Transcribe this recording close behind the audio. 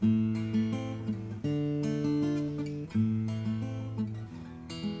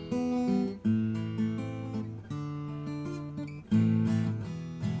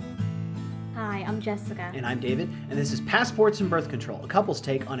Jessica. And I'm David, and this is Passports and Birth Control, a couple's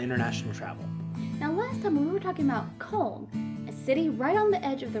take on international travel. Now, last time we were talking about Cologne, a city right on the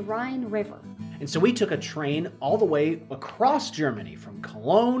edge of the Rhine River. And so we took a train all the way across Germany, from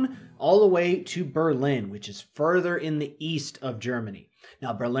Cologne all the way to Berlin, which is further in the east of Germany.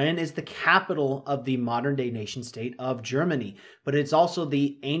 Now, Berlin is the capital of the modern-day nation-state of Germany, but it's also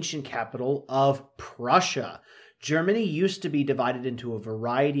the ancient capital of Prussia. Germany used to be divided into a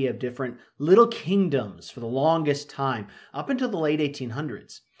variety of different little kingdoms for the longest time, up until the late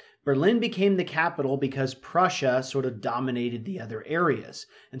 1800s. Berlin became the capital because Prussia sort of dominated the other areas.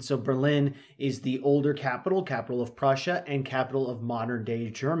 And so Berlin is the older capital of Prussia, and capital of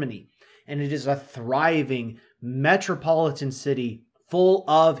modern-day Germany. And it is a thriving metropolitan city full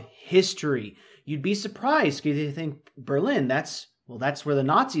of history. You'd be surprised if you think Berlin, that's where the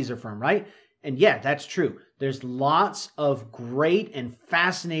Nazis are from, right? And yeah, that's true. There's lots of great and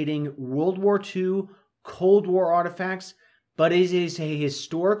fascinating World War II, Cold War artifacts, but it is a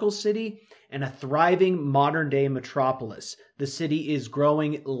historical city and a thriving modern-day metropolis. The city is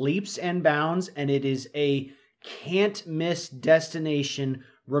growing leaps and bounds, and it is a can't-miss destination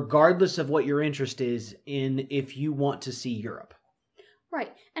regardless of what your interest is in if you want to see Europe.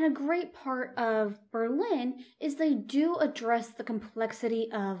 Right, and a great part of Berlin is they do address the complexity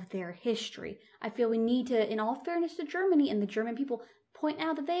of their history. I feel we need to, in all fairness to Germany and the German people, point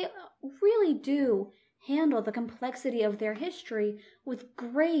out that they really do handle the complexity of their history with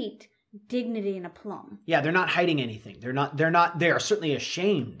great dignity and aplomb. Yeah, they're not hiding anything. They are certainly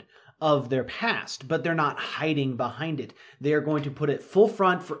ashamed of their past, but they're not hiding behind it. They are going to put it full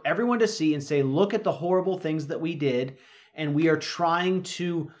front for everyone to see and say, look at the horrible things that we did. And we are trying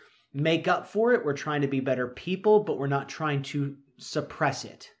to make up for it. We're trying to be better people, but we're not trying to suppress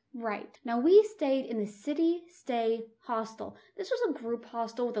it. Right. Now, we stayed in the City Stay Hostel. This was a group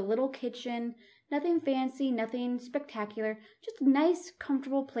hostel with a little kitchen, nothing fancy, nothing spectacular, just a nice,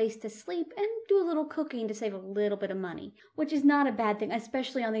 comfortable place to sleep and do a little cooking to save a little bit of money, which is not a bad thing,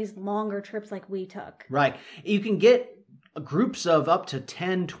 especially on these longer trips like we took. Right. You can get groups of up to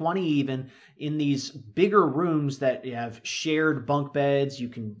 10, 20 even in these bigger rooms that have shared bunk beds. You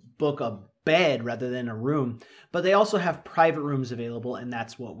can book a bed rather than a room, but they also have private rooms available, and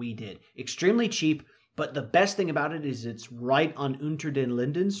that's what we did. Extremely cheap, but the best thing about it is it's right on Unter den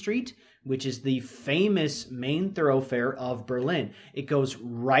Linden Street, which is the famous main thoroughfare of Berlin. It goes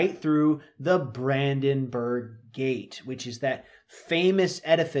right through the Brandenburg Gate, which is that famous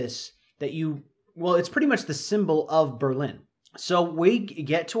edifice that it's pretty much the symbol of Berlin. So we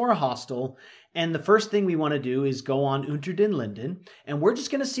get to our hostel, and the first thing we want to do is go on Unter den Linden, and we're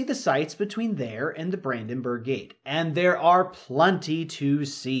just going to see the sights between there and the Brandenburg Gate. And there are plenty to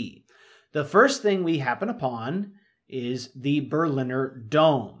see. The first thing we happen upon is the Berliner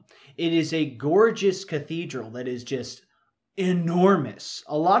Dome. It is a gorgeous cathedral that is just enormous.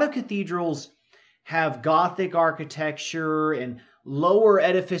 A lot of cathedrals have Gothic architecture and lower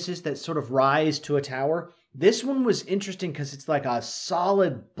edifices that sort of rise to a tower. This one was interesting because it's like a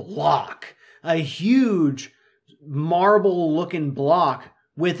solid block, a huge marble-looking block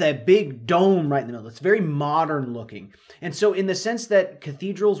with a big dome right in the middle. It's very modern looking. And so in the sense that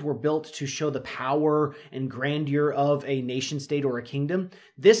cathedrals were built to show the power and grandeur of a nation state or a kingdom,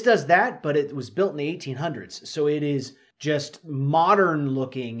 this does that, but it was built in the 1800s. So it is just modern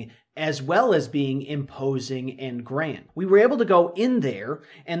looking as well as being imposing and grand. We were able to go in there,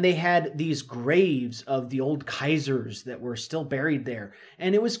 and they had these graves of the old Kaisers that were still buried there.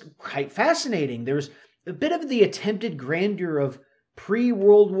 And it was quite fascinating. There was a bit of the attempted grandeur of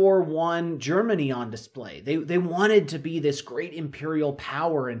pre-World War I Germany on display. They wanted to be this great imperial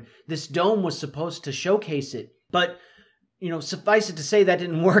power, and this dome was supposed to showcase it. But suffice it to say that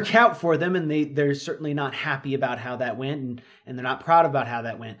didn't work out for them, and they're certainly not happy about how that went, and they're not proud about how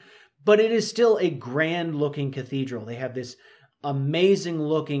that went. But it is still a grand-looking cathedral. They have this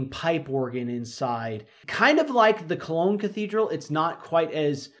amazing-looking pipe organ inside. Kind of like the Cologne Cathedral, it's not quite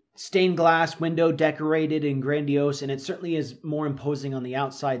as stained glass window decorated and grandiose, and it certainly is more imposing on the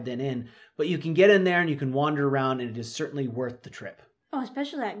outside than in. But you can get in there and you can wander around, and it is certainly worth the trip. Oh,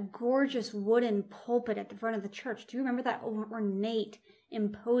 especially that gorgeous wooden pulpit at the front of the church. Do you remember that ornate,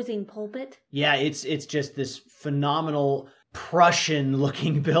 imposing pulpit? Yeah, it's just this phenomenal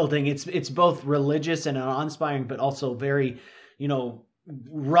Prussian-looking building. It's both religious and awe-inspiring, but also very,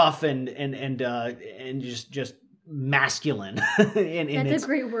 rough and just masculine. That's a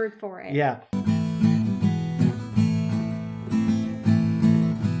great word for it. Yeah.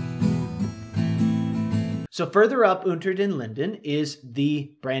 So further up Unter den Linden is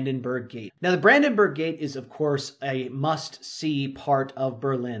the Brandenburg Gate. Now the Brandenburg Gate is of course a must-see part of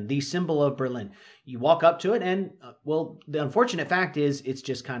Berlin, the symbol of Berlin. You walk up to it and, well, the unfortunate fact is it's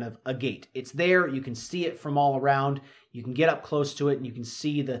just kind of a gate. It's there, you can see it from all around, you can get up close to it and you can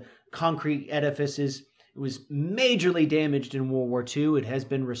see the concrete edifices. It was majorly damaged in World War II. It has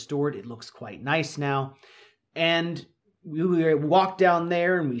been restored. It looks quite nice now. And we walked down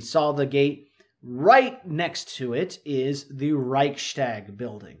there and we saw the gate. Right next to it is the Reichstag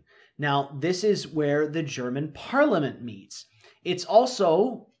building. Now, this is where the German parliament meets. It's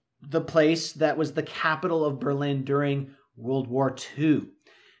also the place that was the capital of Berlin during World War II.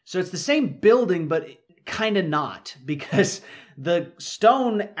 So it's the same building, but kind of not, because the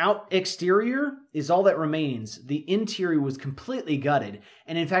stone out exterior is all that remains. The interior was completely gutted.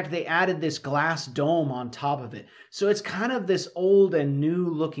 And in fact, they added this glass dome on top of it. So it's kind of this old and new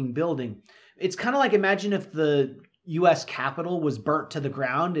looking building. It's kind of like, imagine if the U.S. Capitol was burnt to the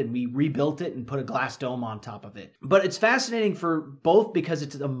ground and we rebuilt it and put a glass dome on top of it. But it's fascinating for both because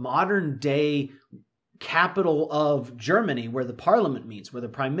it's a modern day capital of Germany where the parliament meets, where the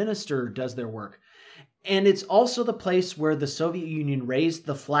prime minister does their work. And it's also the place where the Soviet Union raised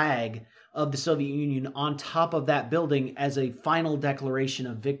the flag of the Soviet Union on top of that building as a final declaration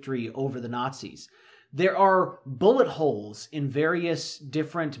of victory over the Nazis. There are bullet holes in various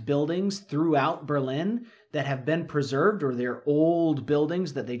different buildings throughout Berlin that have been preserved, or they're old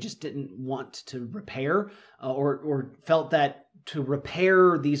buildings that they just didn't want to repair, or felt that to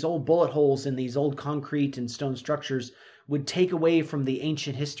repair these old bullet holes in these old concrete and stone structures would take away from the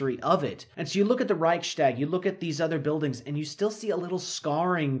ancient history of it. And so you look at the Reichstag, you look at these other buildings, and you still see a little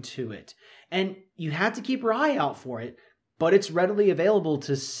scarring to it. And you have to keep your eye out for it, but it's readily available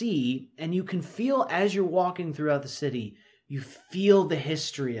to see, and you can feel as you're walking throughout the city, you feel the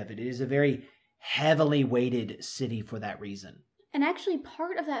history of it. It is a very heavily weighted city for that reason. And actually,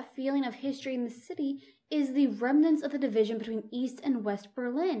 part of that feeling of history in the city is the remnants of the division between East and West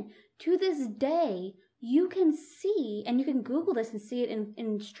Berlin. To this day, you can see, and you can Google this and see it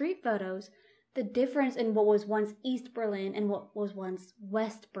in street photos, the difference in what was once East Berlin and what was once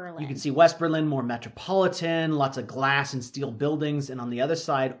West Berlin. You can see West Berlin more metropolitan, lots of glass and steel buildings, and on the other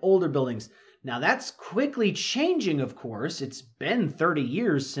side, older buildings. Now that's quickly changing, of course. It's been 30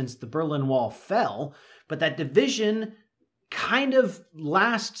 years since the Berlin Wall fell, but that division kind of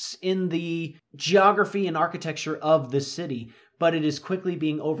lasts in the geography and architecture of the city, but it is quickly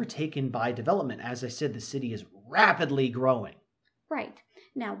being overtaken by development. As I said, the city is rapidly growing. Right.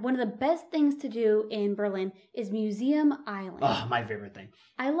 Now, one of the best things to do in Berlin is Museum Island. Oh, my favorite thing.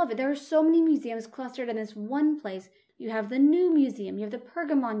 I love it. There are so many museums clustered in this one place. You have the New Museum, you have the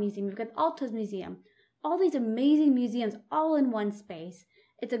Pergamon Museum, you've got Altos Museum. All these amazing museums all in one space.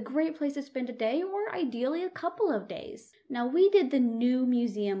 It's a great place to spend a day or ideally a couple of days. Now, we did the New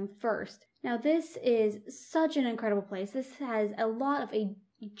Museum first. Now, this is such an incredible place. This has a lot of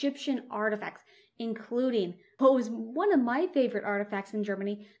Egyptian artifacts, including what was one of my favorite artifacts in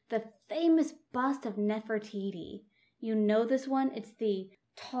Germany, the famous bust of Nefertiti. You know this one? It's the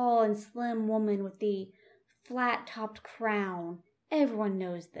tall and slim woman with the flat-topped crown. Everyone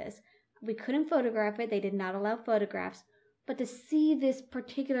knows this. We couldn't photograph it. They did not allow photographs. But to see this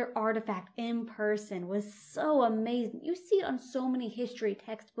particular artifact in person was so amazing. You see it on so many history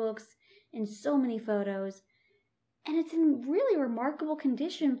textbooks, in so many photos. And it's in really remarkable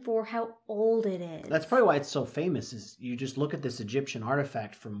condition for how old it is. That's probably why it's so famous, is you just look at this Egyptian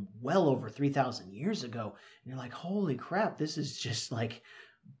artifact from well over 3,000 years ago, and you're like, holy crap, this is just like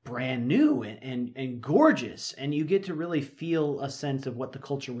brand new and gorgeous. And you get to really feel a sense of what the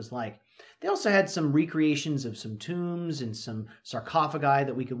culture was like. They also had some recreations of some tombs and some sarcophagi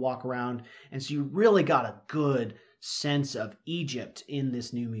that we could walk around. And so you really got a good sense of Egypt in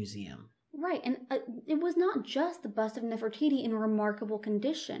this new museum. Right, and it was not just the bust of Nefertiti in remarkable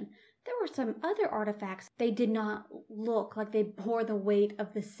condition. There were some other artifacts. They did not look like they bore the weight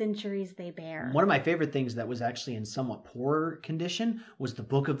of the centuries they bear. One of my favorite things that was actually in somewhat poorer condition was the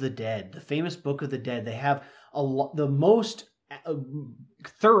Book of the Dead, the famous Book of the Dead. They have the most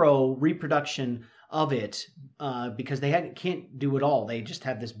thorough reproduction of it because they can't do it all. They just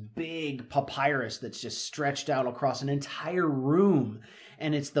have this big papyrus that's just stretched out across an entire room.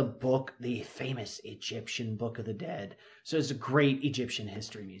 And it's the famous Egyptian Book of the Dead. So it's a great Egyptian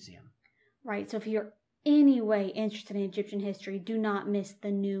history museum. Right. So if you're any way interested in Egyptian history, do not miss the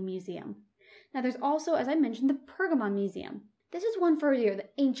New Museum. Now there's also, as I mentioned, the Pergamon Museum. This is one for the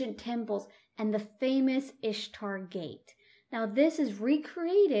ancient temples and the famous Ishtar Gate. Now this is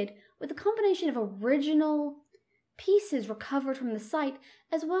recreated with a combination of original pieces recovered from the site,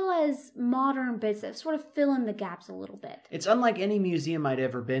 as well as modern bits that sort of fill in the gaps a little bit. It's unlike any museum I'd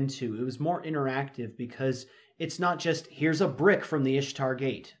ever been to. It was more interactive because it's not just, here's a brick from the Ishtar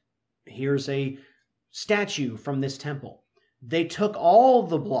Gate. Here's a statue from this temple. They took all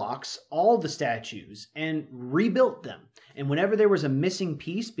the blocks, all the statues, and rebuilt them. And whenever there was a missing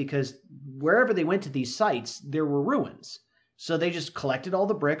piece, because wherever they went to these sites, there were ruins. So they just collected all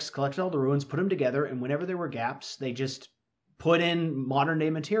the bricks, collected all the ruins, put them together, and whenever there were gaps, they just put in modern-day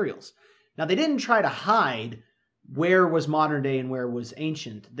materials. Now, they didn't try to hide where was modern-day and where was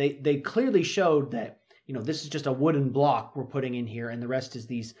ancient. They clearly showed that, this is just a wooden block we're putting in here, and the rest is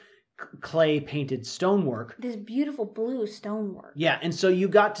these clay-painted stonework. This beautiful blue stonework. Yeah, and so you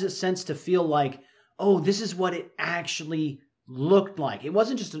got to sense to feel like, oh, this is what it actually looked like. It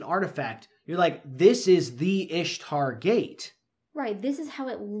wasn't just an artifact. You're like, this is the Ishtar Gate. Right, this is how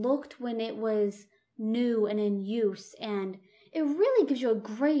it looked when it was new and in use, and it really gives you a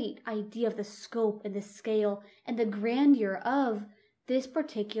great idea of the scope and the scale and the grandeur of this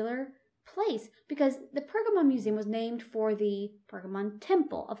particular place, because the Pergamon Museum was named for the Pergamon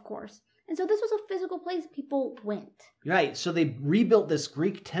Temple, of course. And so this was a physical place people went. Right, so they rebuilt this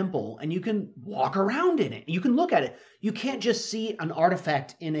Greek temple, and you can walk around in it. You can look at it. You can't just see an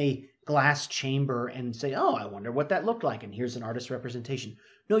artifact in a glass chamber and say, oh, I wonder what that looked like, and here's an artist's representation.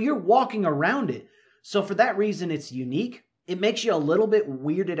 No, you're walking around it. So for that reason, it's unique. It makes you a little bit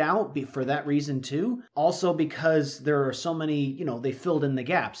weirded out for that reason, too. Also because there are so many, they filled in the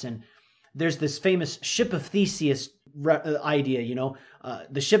gaps. And there's this famous Ship of Theseus idea,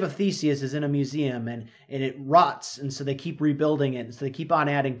 the Ship of Theseus is in a museum and it rots, and so they keep rebuilding it, and so they keep on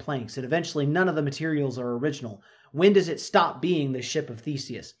adding planks, and eventually none of the materials are original. When does it stop being the Ship of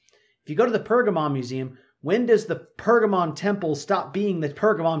Theseus? If you go to the Pergamon Museum, when does the Pergamon Temple stop being the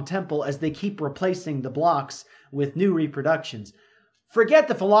Pergamon Temple as they keep replacing the blocks with new reproductions? Forget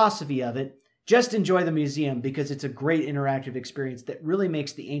the philosophy of it. Just enjoy the museum because it's a great interactive experience that really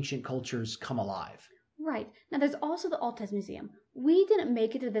makes the ancient cultures come alive. Right. Now there's also the Altes Museum. We didn't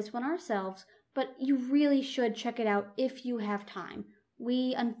make it to this one ourselves, but you really should check it out if you have time.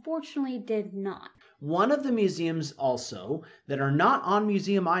 We unfortunately did not. One of the museums also that are not on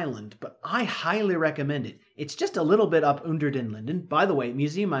Museum Island, but I highly recommend it. It's just a little bit up Unter den Linden. By the way,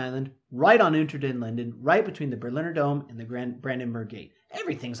 Museum Island, right on Unter den Linden, right between the Berliner Dome and the Brandenburg Gate.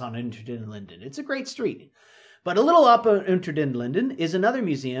 Everything's on Unter den Linden. It's a great street. But a little up Unter den Linden is another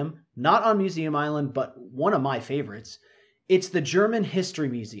museum, not on Museum Island, but one of my favorites. It's the German History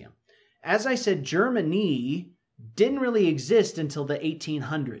Museum. As I said, Germany didn't really exist until the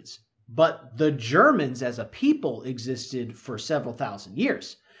 1800s. But the Germans as a people existed for several thousand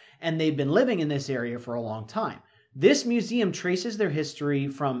years, and they've been living in this area for a long time. This museum traces their history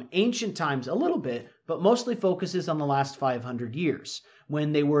from ancient times a little bit, but mostly focuses on the last 500 years,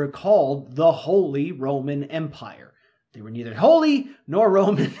 when they were called the Holy Roman Empire. They were neither holy nor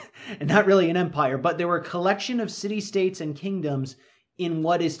Roman, and not really an empire, but they were a collection of city-states and kingdoms in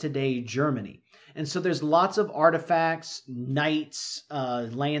what is today Germany. And so there's lots of artifacts, knights,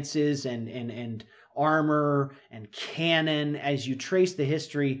 lances, and armor and cannon as you trace the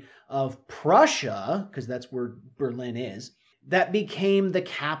history of Prussia, because that's where Berlin is, that became the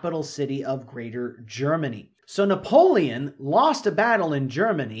capital city of Greater Germany. So Napoleon lost a battle in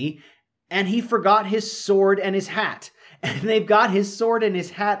Germany, and he forgot his sword and his hat. And they've got his sword and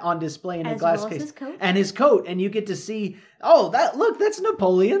his hat on display in a glass case. His coat. And his coat. And you get to see, that's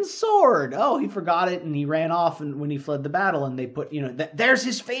Napoleon's sword. Oh, he forgot it and he ran off and when he fled the battle, and they put, there's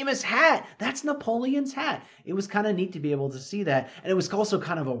his famous hat. That's Napoleon's hat. It was kind of neat to be able to see that. And it was also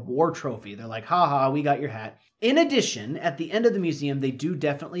kind of a war trophy. They're like, haha, we got your hat. In addition, at the end of the museum, they do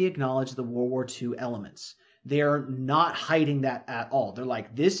definitely acknowledge the World War II elements. They're not hiding that at all. They're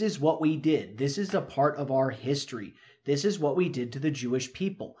like, this is what we did. This is a part of our history. This is what we did to the Jewish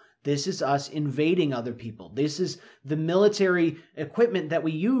people. This is us invading other people. This is the military equipment that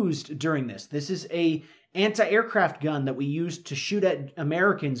we used during this. This is a anti-aircraft gun that we used to shoot at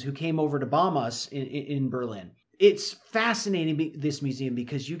Americans who came over to bomb us in Berlin. It's fascinating, this museum,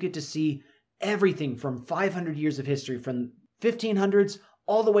 because you get to see everything from 500 years of history, from 1500s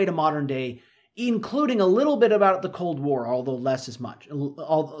all the way to modern day, including a little bit about the Cold War, although less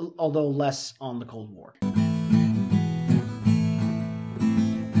on the Cold War.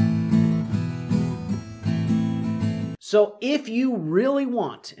 So if you really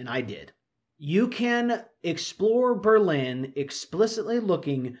want, and I did, you can explore Berlin explicitly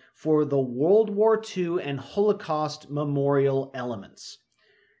looking for the World War II and Holocaust memorial elements.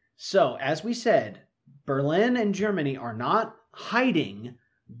 So, as we said, Berlin and Germany are not hiding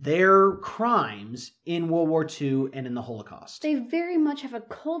their crimes in World War II and in the Holocaust. They very much have a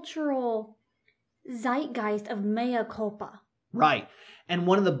cultural zeitgeist of mea culpa. Right. And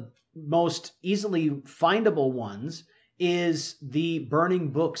one of the most easily findable ones is the burning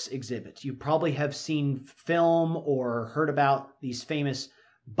books exhibit. You probably have seen film or heard about these famous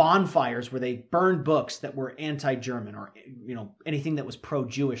bonfires where they burned books that were anti-German or anything that was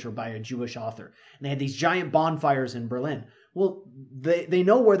pro-Jewish or by a Jewish author. And they had these giant bonfires in Berlin. Well, they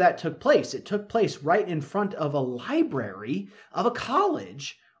know where that took place. It took place right in front of a library of a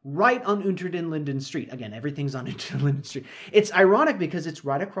college right on Unter den Linden Street. Again, everything's on Unter den Linden Street. It's ironic because it's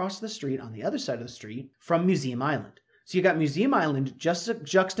right across the street on the other side of the street from Museum Island. So you got Museum Island just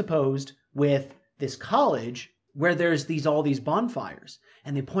juxtaposed with this college where there's all these bonfires.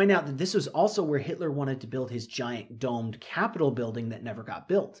 And they point out that this was also where Hitler wanted to build his giant domed Capitol building that never got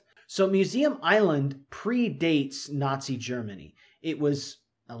built. So Museum Island predates Nazi Germany. It was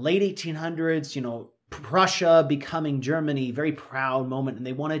a late 1800s, Prussia becoming Germany, very proud moment, and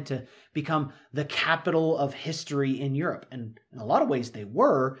they wanted to become the capital of history in Europe. And in a lot of ways they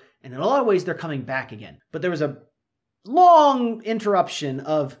were, and in a lot of ways they're coming back again. But there was a long interruption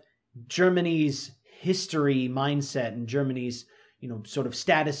of Germany's history mindset and Germany's, sort of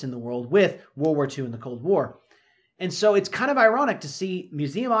status in the world with World War II and the Cold War. And so it's kind of ironic to see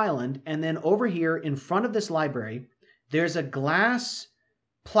Museum Island, and then over here in front of this library, there's a glass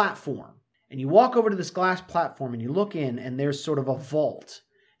platform. And you walk over to this glass platform and you look in, and there's sort of a vault.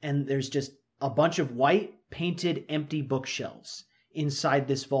 And there's just a bunch of white painted empty bookshelves inside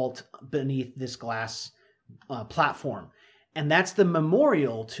this vault beneath this glass platform. And that's the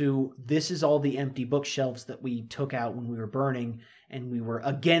memorial to this is all the empty bookshelves that we took out when we were burning and we were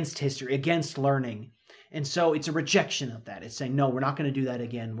against history, against learning. And so it's a rejection of that. It's saying, no, we're not going to do that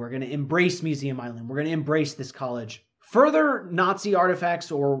again. We're going to embrace Museum Island. We're going to embrace this college. Further Nazi artifacts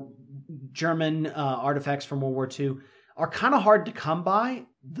or German artifacts from World War II are kind of hard to come by.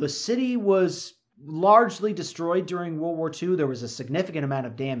 The city was largely destroyed during World War II. There was a significant amount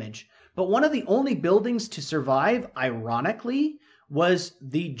of damage. But one of the only buildings to survive, ironically, was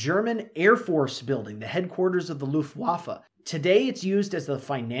the German Air Force building, the headquarters of the Luftwaffe. Today, it's used as the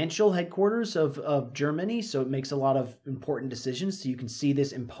financial headquarters of Germany, so it makes a lot of important decisions. So you can see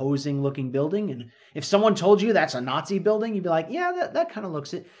this imposing-looking building. And if someone told you that's a Nazi building, you'd be like, yeah, that kind of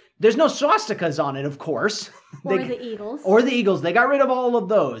looks it. There's no swastikas on it, of course. Or the Eagles. Or the Eagles. They got rid of all of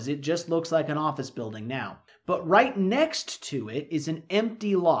those. It just looks like an office building now. But right next to it is an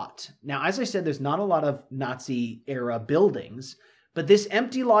empty lot. Now, as I said, there's not a lot of Nazi-era buildings, but this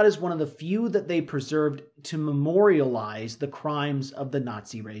empty lot is one of the few that they preserved to memorialize the crimes of the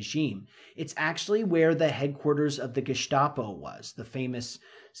Nazi regime. It's actually where the headquarters of the Gestapo was, the famous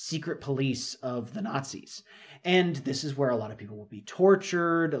secret police of the Nazis. And this is where a lot of people would be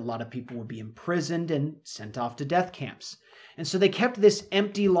tortured, a lot of people would be imprisoned and sent off to death camps. And so they kept this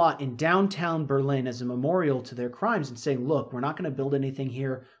empty lot in downtown Berlin as a memorial to their crimes and saying, look, we're not going to build anything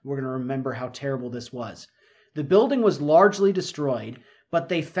here. We're going to remember how terrible this was. The building was largely destroyed, but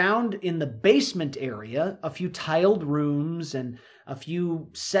they found in the basement area a few tiled rooms and a few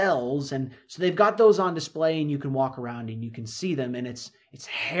cells. And so they've got those on display and you can walk around and you can see them. And it's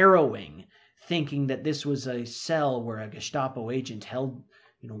harrowing thinking that this was a cell where a Gestapo agent held,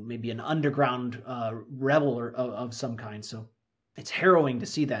 maybe an underground rebel or of some kind. So it's harrowing to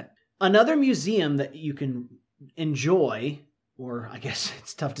see that. Another museum that you can enjoy, or I guess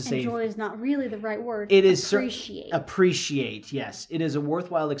it's tough to say. Enjoy is not really the right word. It is appreciate. Appreciate, yes. It is a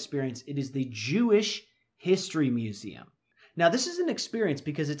worthwhile experience. It is the Jewish History Museum. Now, this is an experience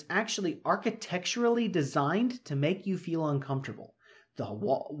because it's actually architecturally designed to make you feel uncomfortable. The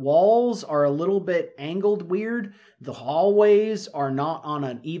walls are a little bit angled weird. The hallways are not on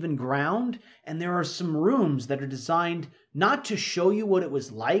an even ground. And there are some rooms that are designed not to show you what it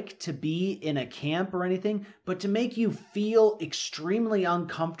was like to be in a camp or anything, but to make you feel extremely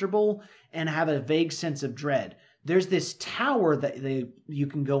uncomfortable and have a vague sense of dread. There's this tower that you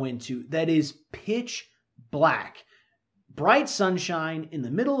can go into that is pitch black. Bright sunshine in the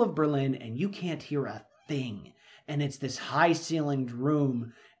middle of Berlin, and you can't hear a thing. And it's this high-ceilinged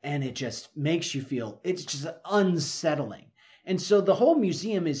room, and it just makes you feel, it's just unsettling. And so the whole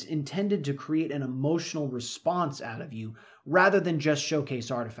museum is intended to create an emotional response out of you rather than just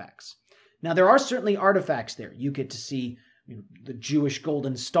showcase artifacts. Now, there are certainly artifacts there. You get to see the Jewish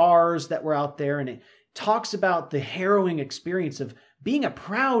golden stars that were out there, and it talks about the harrowing experience of being a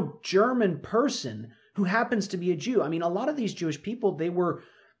proud German person who happens to be a Jew. I mean, a lot of these Jewish people, they were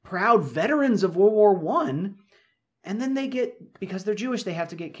proud veterans of World War I, and then because they're Jewish, they have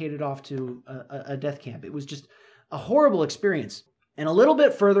to get catered off to a death camp. It was just a horrible experience. And a little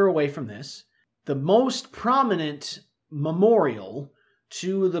bit further away from this, the most prominent memorial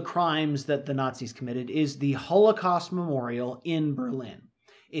to the crimes that the Nazis committed is the Holocaust Memorial in Berlin.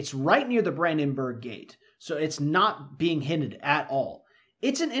 It's right near the Brandenburg Gate, so it's not being hinted at all.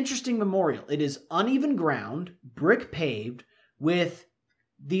 It's an interesting memorial. It is uneven ground, brick paved, with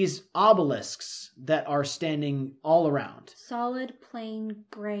these obelisks that are standing all around. Solid, plain,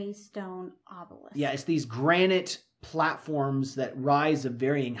 gray stone obelisks. Yeah, it's these granite platforms that rise of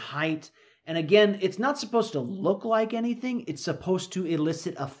varying height. And again, it's not supposed to look like anything. It's supposed to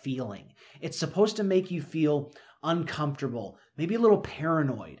elicit a feeling. It's supposed to make you feel uncomfortable, maybe a little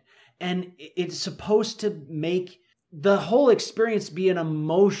paranoid. And it's supposed to make the whole experience be an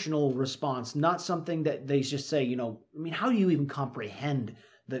emotional response, not something that they just say, how do you even comprehend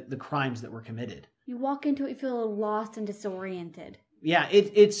the crimes that were committed? You walk into it, you feel a little lost and disoriented. Yeah,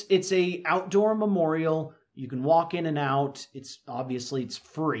 it's a outdoor memorial. You can walk in and out. It's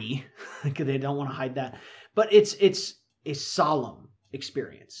free because they don't want to hide that. But it's a solemn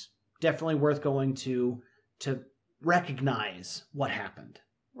experience. Definitely worth going to recognize what happened.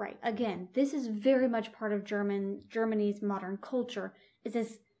 Right. Again, this is very much part of Germany's modern culture. It's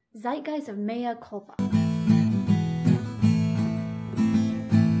this zeitgeist of mea culpa.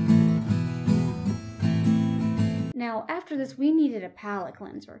 Now, after this, we needed a palate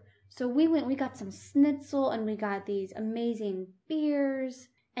cleanser. So we got some schnitzel, and we got these amazing beers.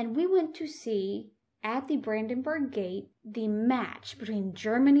 And we went to see, at the Brandenburg Gate, the match between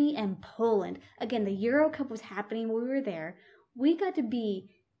Germany and Poland. Again, the Euro Cup was happening when we were there. We got to be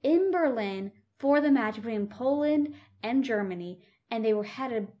in Berlin for the match between Poland and Germany, and they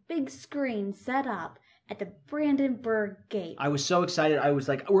had a big screen set up at the Brandenburg Gate. I was so excited. I was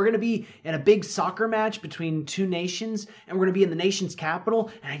like, we're going to be in a big soccer match between two nations, and we're going to be in the nation's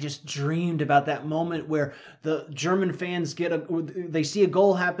capital. And I just dreamed about that moment where the German fans they see a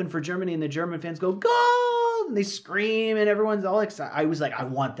goal happen for Germany, and the German fans go, goal! And they scream, and everyone's all excited. I was like, I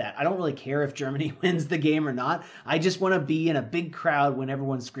want that. I don't really care if Germany wins the game or not. I just want to be in a big crowd when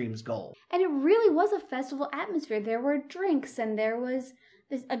everyone screams goal. And it really was a festival atmosphere. There were drinks, and there was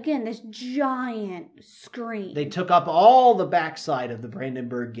this giant screen. They took up all the backside of the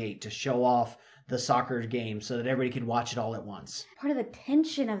Brandenburg Gate to show off the soccer game so that everybody could watch it all at once. Part of the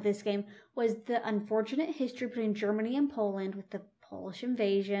tension of this game was the unfortunate history between Germany and Poland with the Polish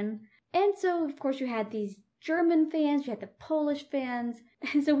invasion. And so, of course, you had these German fans, you had the Polish fans,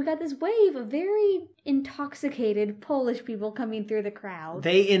 and so we got this wave of very intoxicated Polish people coming through the crowd.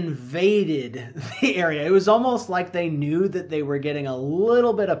 They invaded the area. It was almost like they knew that they were getting a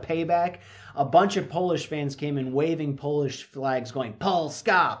little bit of payback. A bunch of Polish fans came in waving Polish flags going,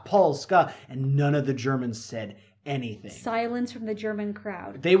 Polska, Polska, and none of the Germans said anything. Silence from the German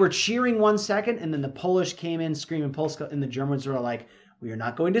crowd. They were cheering 1 second, and then the Polish came in screaming Polska, and the Germans were like, we are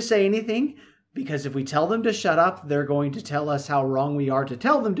not going to say anything. Because if we tell them to shut up, they're going to tell us how wrong we are to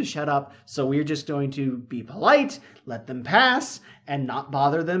tell them to shut up. So we're just going to be polite, let them pass, and not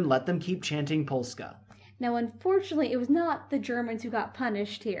bother them. Let them keep chanting Polska. Now, unfortunately, it was not the Germans who got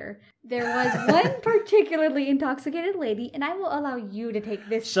punished here. There was one particularly intoxicated lady, and I will allow you to take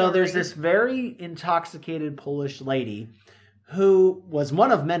this story. So there's this very intoxicated Polish lady who was one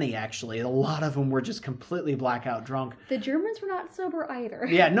of many, actually. A lot of them were just completely blackout drunk. The Germans were not sober either.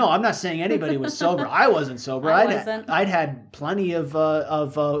 Yeah, no, I'm not saying anybody was sober. I wasn't sober. I wasn't. I'd had plenty of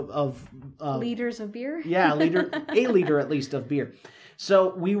liters of beer? Yeah, a liter at least of beer.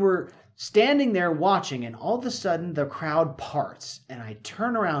 So we were standing there watching, and all of a sudden the crowd parts, and I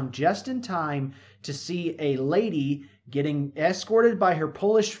turn around just in time to see a lady getting escorted by her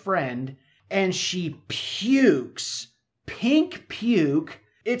Polish friend, and she pukes. Pink puke.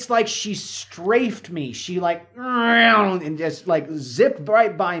 It's like she strafed me. She and just zipped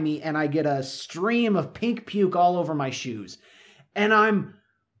right by me, and I get a stream of pink puke all over my shoes. And I'm,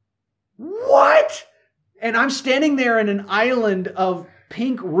 what? And I'm standing there in an island of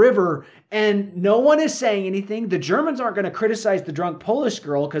pink river, and no one is saying anything. The Germans aren't going to criticize the drunk Polish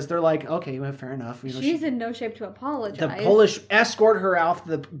girl because they're like, okay, well, fair enough. She's in no shape to apologize. The Polish escort her off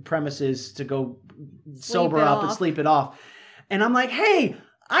the premises to go sober up and sleep it off. And I'm like, hey,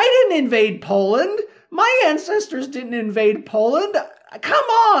 I didn't invade Poland. My ancestors didn't invade Poland. Come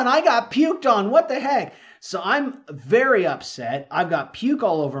on, I got puked on. What the heck? So I'm very upset. I've got puke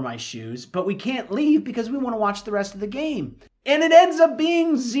all over my shoes, but we can't leave because we want to watch the rest of the game. And it ends up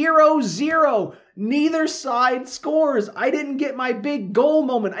being 0-0. Neither side scores. I didn't get my big goal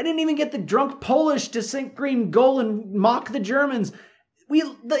moment. I didn't even get the drunk Polish to scream goal and mock the Germans.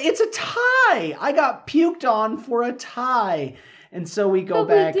 It's a tie. I got puked on for a tie. And so we go but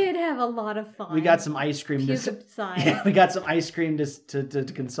back. We did have a lot of fun. We got some ice cream. We got some ice cream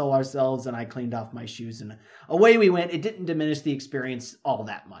to console ourselves, and I cleaned off my shoes, and away we went. It didn't diminish the experience all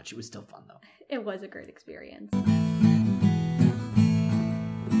that much. It was still fun, though. It was a great experience.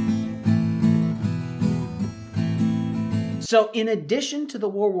 So in addition to the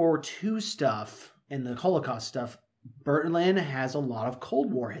World War II stuff and the Holocaust stuff, Berlin has a lot of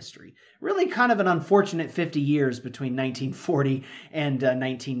Cold War history. Really kind of an unfortunate 50 years between 1940 and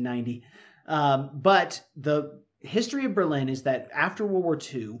 1990. But the history of Berlin is that after World War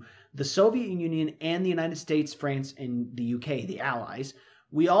II, the Soviet Union and the United States, France, and the UK, the Allies,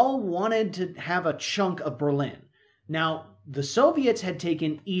 we all wanted to have a chunk of Berlin. Now, the Soviets had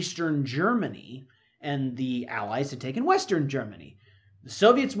taken Eastern Germany, and the Allies had taken Western Germany. The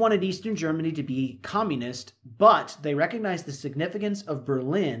Soviets wanted Eastern Germany to be communist, but they recognized the significance of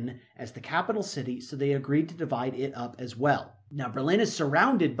Berlin as the capital city, so they agreed to divide it up as well. Now, Berlin is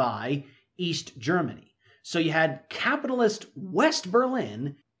surrounded by East Germany. So you had capitalist West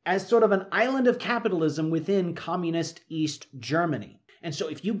Berlin as sort of an island of capitalism within communist East Germany. And so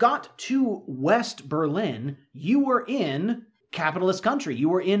if you got to West Berlin, you were in capitalist country. You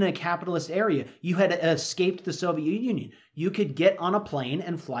were in a capitalist area. You had escaped the Soviet Union. You could get on a plane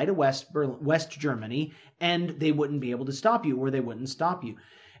and fly to West Germany, and they wouldn't be able to stop you, or they wouldn't stop you.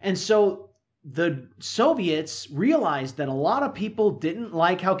 And so the Soviets realized that a lot of people didn't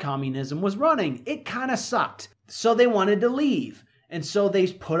like how communism was running. It kind of sucked. So they wanted to leave. And so they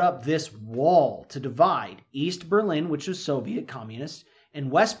put up this wall to divide East Berlin, which was Soviet communist,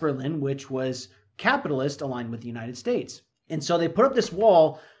 and West Berlin, which was capitalist, aligned with the United States. And so they put up this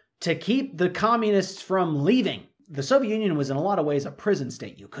wall to keep the communists from leaving. The Soviet Union was in a lot of ways a prison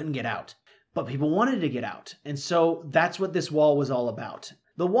state. You couldn't get out. But people wanted to get out. And so that's what this wall was all about.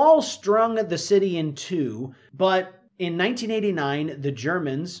 The wall strung the city in two, but in 1989, the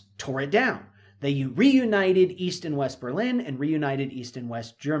Germans tore it down. They reunited East and West Berlin and reunited East and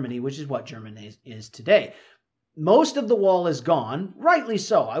West Germany, which is what Germany is today. Most of the wall is gone, rightly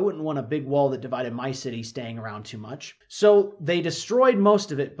so. I wouldn't want a big wall that divided my city staying around too much. So they destroyed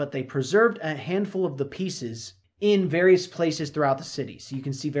most of it, but they preserved a handful of the pieces in various places throughout the city. So you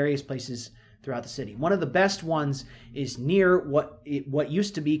can see various places throughout the city. One of the best ones is near what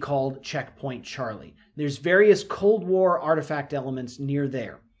used to be called Checkpoint Charlie. There's various Cold War artifact elements near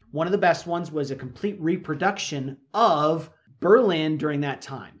there. One of the best ones was a complete reproduction of Berlin during that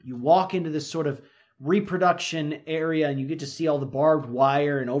time. You walk into this sort of reproduction area and you get to see all the barbed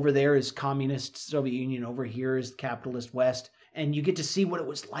wire, and over there is communist Soviet Union, over here is capitalist West, and you get to see what it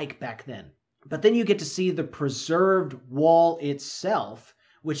was like back then. But then you get to see the preserved wall itself,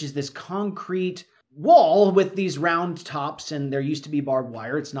 which is this concrete wall with these round tops, and there used to be barbed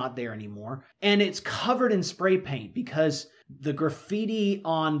wire. It's not there anymore. And it's covered in spray paint because the graffiti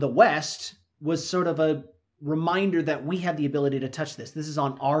on the West was sort of a reminder that we have the ability to touch this. This is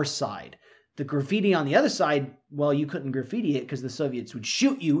on our side. The graffiti on the other side, well, you couldn't graffiti it because the Soviets would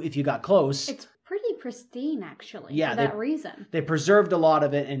shoot you if you got close. It's pretty pristine, actually, for that reason. They preserved a lot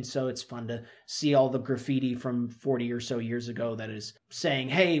of it, and so it's fun to see all the graffiti from 40 or so years ago that is saying,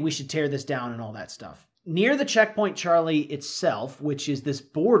 hey, we should tear this down and all that stuff. Near the Checkpoint Charlie itself, which is this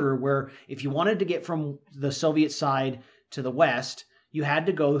border where if you wanted to get from the Soviet side to the West, you had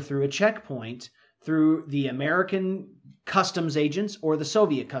to go through a checkpoint through the American customs agents or the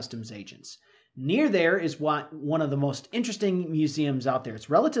Soviet customs agents. Near there is one of the most interesting museums out there. It's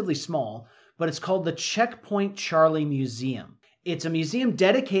relatively small, but it's called the Checkpoint Charlie Museum. It's a museum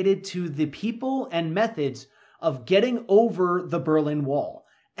dedicated to the people and methods of getting over the Berlin Wall.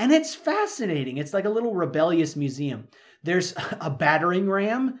 And it's fascinating. It's like a little rebellious museum. There's a battering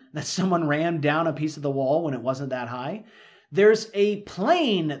ram that someone rammed down a piece of the wall when it wasn't that high. There's a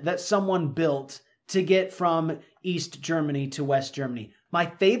plane that someone built to get from East Germany to West Germany. My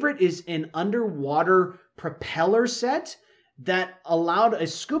favorite is an underwater propeller set that allowed a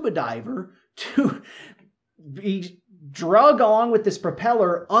scuba diver to be drug along with this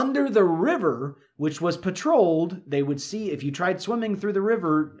propeller under the river, which was patrolled. They would see if you tried swimming through the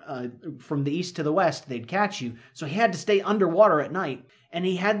river from the east to the west, they'd catch you. So he had to stay underwater at night. And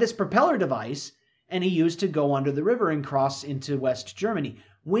he had this propeller device, and he used to go under the river and cross into West Germany.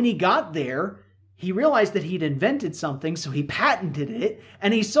 When he got there, he realized that he'd invented something, so he patented it,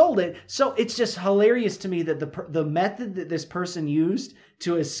 and he sold it. So it's just hilarious to me that the method that this person used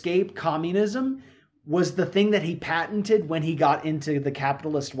to escape communism was the thing that he patented when he got into the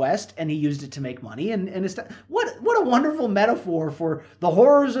capitalist West, and he used it to make money. And what a wonderful metaphor for the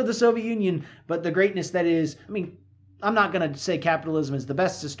horrors of the Soviet Union, but the greatness that is. I mean, I'm not going to say capitalism is the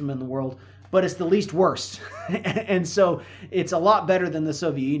best system in the world, but it's the least worst. And so it's a lot better than the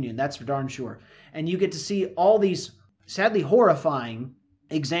Soviet Union, that's for darn sure. And you get to see all these sadly horrifying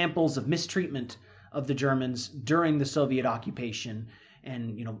examples of mistreatment of the Germans during the Soviet occupation,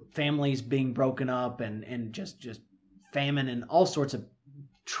 and families being broken up, and just famine and all sorts of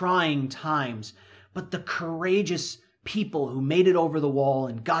trying times. But the courageous people who made it over the wall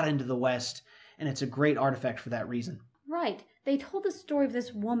and got into the West, and it's a great artifact for that reason. Right. They told the story of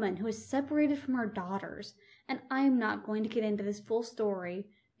this woman who was separated from her daughters, and I'm not going to get into this full story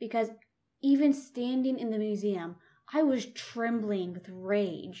because even standing in the museum, I was trembling with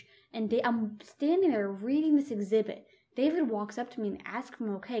rage, and I'm standing there reading this exhibit. David walks up to me and asks if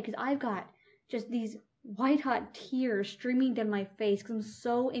I'm okay, because I've got just these white-hot tears streaming down my face because I'm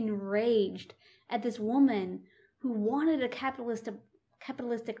so enraged at this woman who wanted a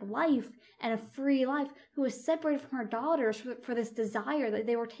capitalistic life and a free life, who was separated from her daughters for this desire that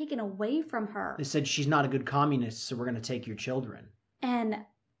they were taken away from her. They said, she's not a good communist, so we're going to take your children. And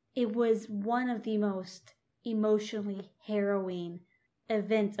it was one of the most emotionally harrowing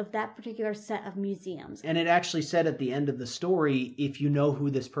events of that particular set of museums. And it actually said at the end of the story, if you know who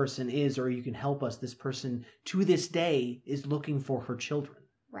this person is or you can help us, this person to this day is looking for her children.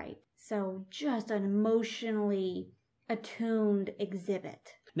 Right. So just an emotionally attuned exhibit.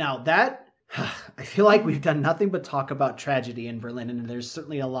 Now that, I feel like we've done nothing but talk about tragedy in Berlin, and there's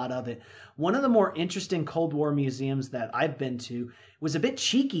certainly a lot of it. One of the more interesting Cold War museums that I've been to was a bit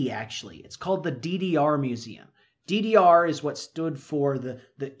cheeky, actually. It's called the DDR Museum. DDR is what stood for the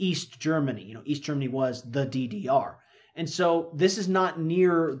East Germany. East Germany was the DDR. And so this is not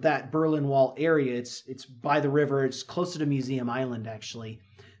near that Berlin Wall area. It's by the river. It's closer to Museum Island, actually.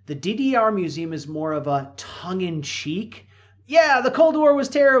 The DDR Museum is more of a tongue-in-cheek, yeah, the Cold War was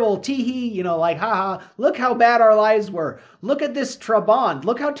terrible, tee-hee, like, haha, look how bad our lives were. Look at this Trabant.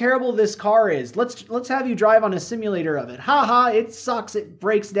 Look how terrible this car is. Let's have you drive on a simulator of it. Haha, it sucks. It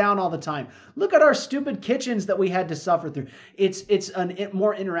breaks down all the time. Look at our stupid kitchens that we had to suffer through. It's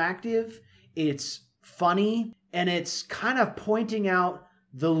more interactive, it's funny, and it's kind of pointing out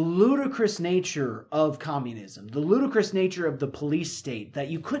the ludicrous nature of communism, the ludicrous nature of the police state, that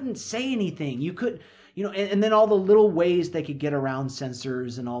you couldn't say anything. You could, and then all the little ways they could get around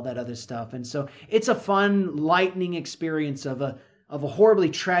censors and all that other stuff. And so it's a fun, lightning experience of a horribly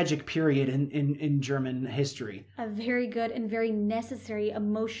tragic period in German history. A very good and very necessary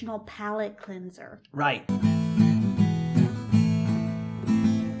emotional palate cleanser. Right.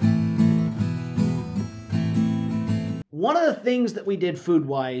 One of the things that we did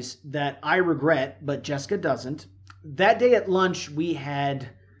food-wise that I regret, but Jessica doesn't, that day at lunch we had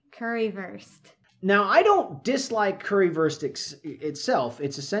currywurst. Now, I don't dislike currywurst itself.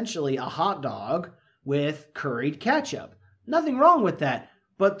 It's essentially a hot dog with curried ketchup. Nothing wrong with that.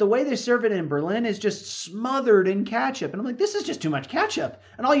 But the way they serve it in Berlin is just smothered in ketchup. And I'm like, this is just too much ketchup.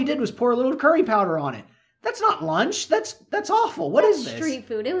 And all you did was pour a little curry powder on it. That's not lunch. That's awful. What is this? Street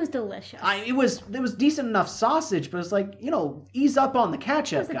food. It was delicious. It was decent enough sausage, but it's like, ease up on the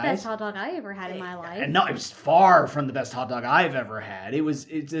ketchup, guys. It was the best hot dog I ever had in my life. And no, it was far from the best hot dog I've ever had. It's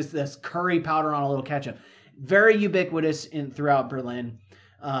just this curry powder on a little ketchup. Very ubiquitous throughout Berlin,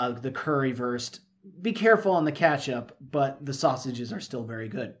 the currywurst. Be careful on the ketchup, but the sausages are still very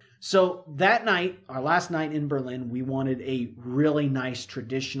good. So that night, our last night in Berlin, we wanted a really nice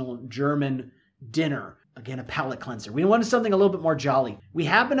traditional German dinner. Again, a palate cleanser. We wanted something a little bit more jolly. We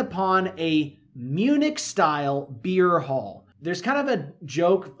happened upon a Munich-style beer hall. There's kind of a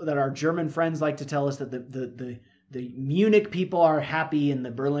joke that our German friends like to tell us that the Munich people are happy and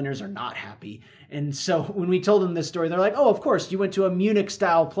the Berliners are not happy. And so when we told them this story, they're like, oh, of course, you went to a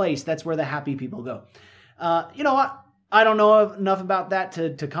Munich-style place. That's where the happy people go. You know what? I don't know enough about that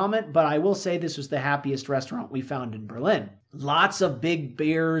to comment, but I will say this was the happiest restaurant we found in Berlin. Lots of big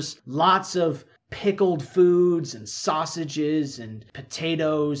beers, lots of pickled foods and sausages and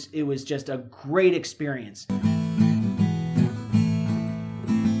potatoes. It was just a great experience.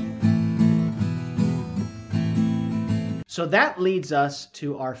 So that leads us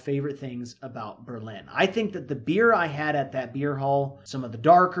to our favorite things about Berlin. I think that the beer I had at that beer hall, some of the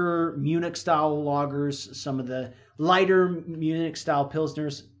darker Munich-style lagers, some of the lighter Munich-style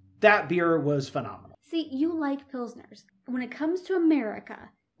pilsners, that beer was phenomenal. See, you like pilsners. When it comes to America,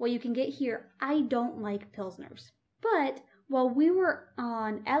 what you can get here, I don't like pilsners. But while we were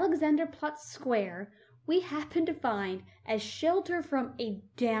on Alexanderplatz Square, we happened to find, as shelter from a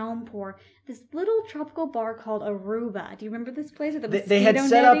downpour, this little tropical bar called Aruba. Do you remember this place? They had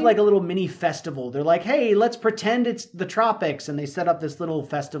set up like a little mini festival. They're like, hey, let's pretend it's the tropics. And they set up this little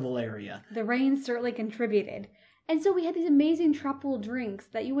festival area. The rain certainly contributed. And so we had these amazing tropical drinks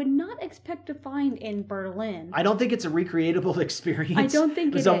that you would not expect to find in Berlin. I don't think it's a recreatable experience. I don't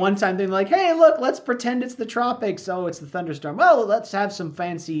think it was a one-time thing like, hey, look, let's pretend it's the tropics. Oh, it's the thunderstorm. Well, let's have some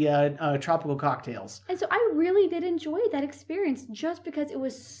fancy tropical cocktails. And so I really did enjoy that experience just because it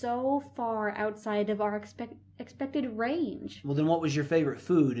was so far outside of our expected range. Well, then what was your favorite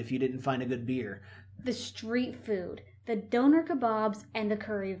food if you didn't find a good beer? The street food. The doner kebabs and the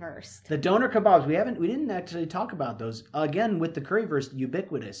currywurst. The doner kebabs, we didn't actually talk about those. Again, with the currywurst,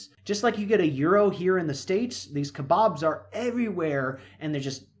 ubiquitous. Just like you get a gyro here in the States, these kebabs are everywhere, and they're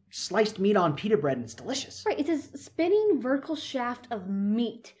just sliced meat on pita bread, and it's delicious. Right, it's a spinning vertical shaft of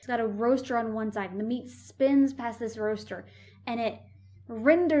meat. It's got a roaster on one side, and the meat spins past this roaster, and it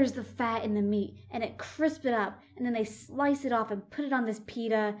renders the fat in the meat, and it crisps it up, and then they slice it off and put it on this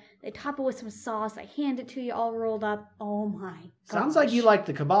pita. They top it with some sauce. They hand it to you all rolled up. Oh my gosh. Sounds like you like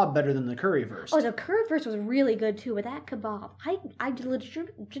the kebab better than the currywurst. Oh, the currywurst was really good too, but that kebab, I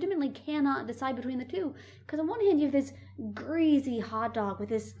legitimately cannot decide between the two. Because on one hand, you have this greasy hot dog with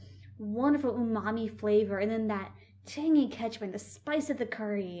this wonderful umami flavor, and then that tangy ketchup and the spice of the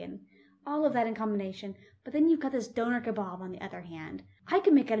curry, and all of that in combination. But then you've got this doner kebab on the other hand. I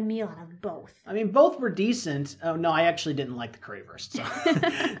could make a meal out of both. I mean, both were decent. Oh, no, I actually didn't like the currywurst.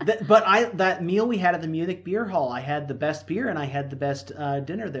 So. But that meal we had at the Munich Beer Hall, I had the best beer and I had the best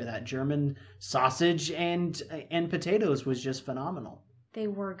dinner there. That German sausage and potatoes was just phenomenal. They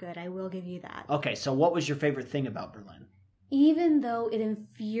were good. I will give you that. Okay, so what was your favorite thing about Berlin? Even though it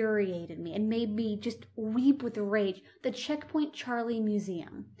infuriated me and made me just weep with rage, the Checkpoint Charlie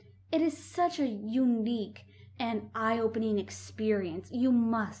Museum. It is such a unique and eye-opening experience. You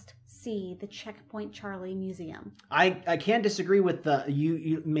must see the Checkpoint Charlie Museum. I can't disagree with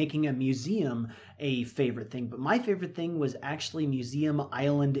you making a museum a favorite thing, but my favorite thing was actually Museum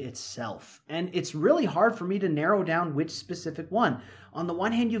Island itself. And it's really hard for me to narrow down which specific one. On the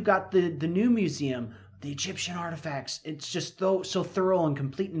one hand, you've got the new museum, the Egyptian artifacts. It's just so thorough and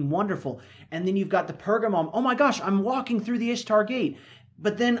complete and wonderful. And then you've got the Pergamon. Oh my gosh, I'm walking through the Ishtar Gate.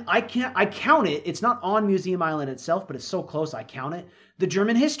 But then I count it. It's not on Museum Island itself, but it's so close I count it. The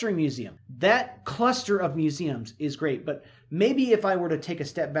German History Museum. That cluster of museums is great. But maybe if I were to take a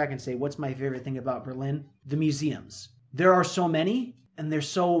step back and say, what's my favorite thing about Berlin? The museums. There are so many, and they're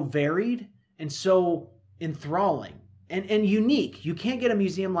so varied and so enthralling and unique. You can't get a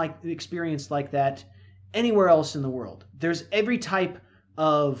museum experience like that anywhere else in the world. There's every type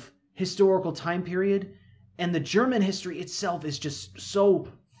of historical time period. And the German history itself is just so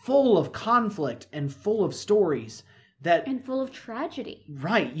full of conflict and full of stories and full of tragedy.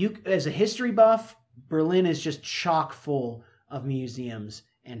 Right. You, as a history buff, Berlin is just chock full of museums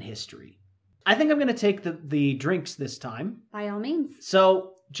and history. I think I'm going to take the drinks this time. By all means.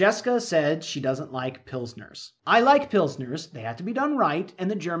 So Jessica said she doesn't like Pilsners. I like Pilsners. They have to be done right, and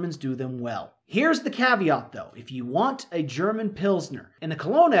the Germans do them well. Here's the caveat, though. If you want a German Pilsner, in the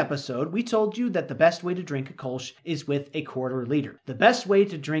Cologne episode, we told you that the best way to drink a Kolsch is with a quarter liter. The best way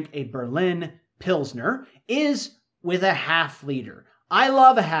to drink a Berlin Pilsner is with a half liter. I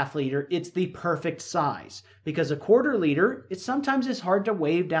love a half liter. It's the perfect size because a quarter liter, it sometimes is hard to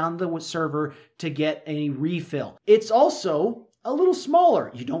wave down the server to get a refill. It's also a little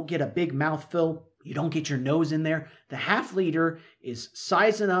smaller. You don't get a big mouthful. You don't get your nose in there. The half liter is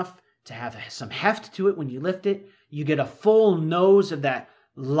size enough to have some heft to it when you lift it. You get a full nose of that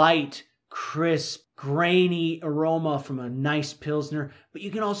light, crisp, grainy aroma from a nice Pilsner. But you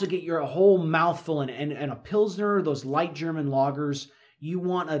can also get your whole mouthful and a Pilsner, those light German lagers. You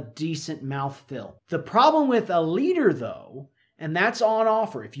want a decent mouthful. The problem with a liter, though, and that's on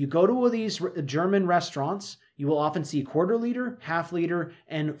offer. If you go to these German restaurants, you will often see quarter liter, half liter,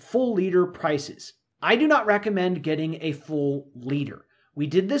 and full liter prices. I do not recommend getting a full liter. We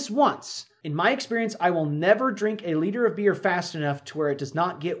did this once. In my experience, I will never drink a liter of beer fast enough to where it does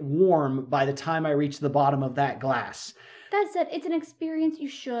not get warm by the time I reach the bottom of that glass. That said, it's an experience you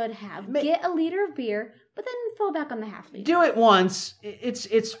should have. Get a liter of beer, but then fall back on the half liter. Do it once.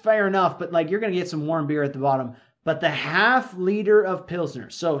 It's fair enough, but you're going to get some warm beer at the bottom. But the half liter of Pilsner.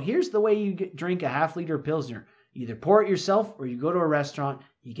 So here's the way you drink a half liter of Pilsner. You either pour it yourself or you go to a restaurant,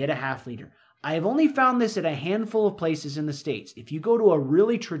 you get a half liter. I have only found this at a handful of places in the States. If you go to a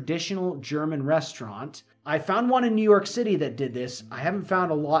really traditional German restaurant, I found one in New York City that did this. I haven't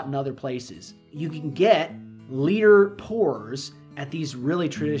found a lot in other places. You can get liter pours at these really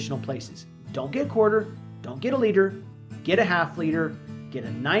traditional places. Don't get a quarter, don't get a liter, get a half liter, get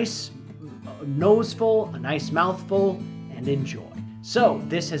a nice noseful, a nice mouthful, and enjoy. So,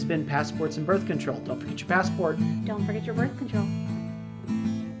 this has been Passports and Birth Control. Don't forget your passport. Don't forget your birth control.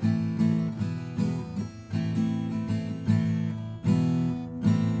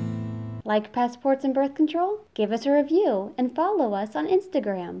 Like passports and birth control? Give us a review and follow us on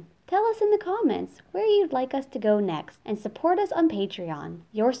Instagram. Tell us in the comments where you'd like us to go next and support us on Patreon.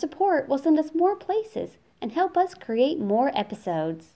 Your support will send us more places and help us create more episodes.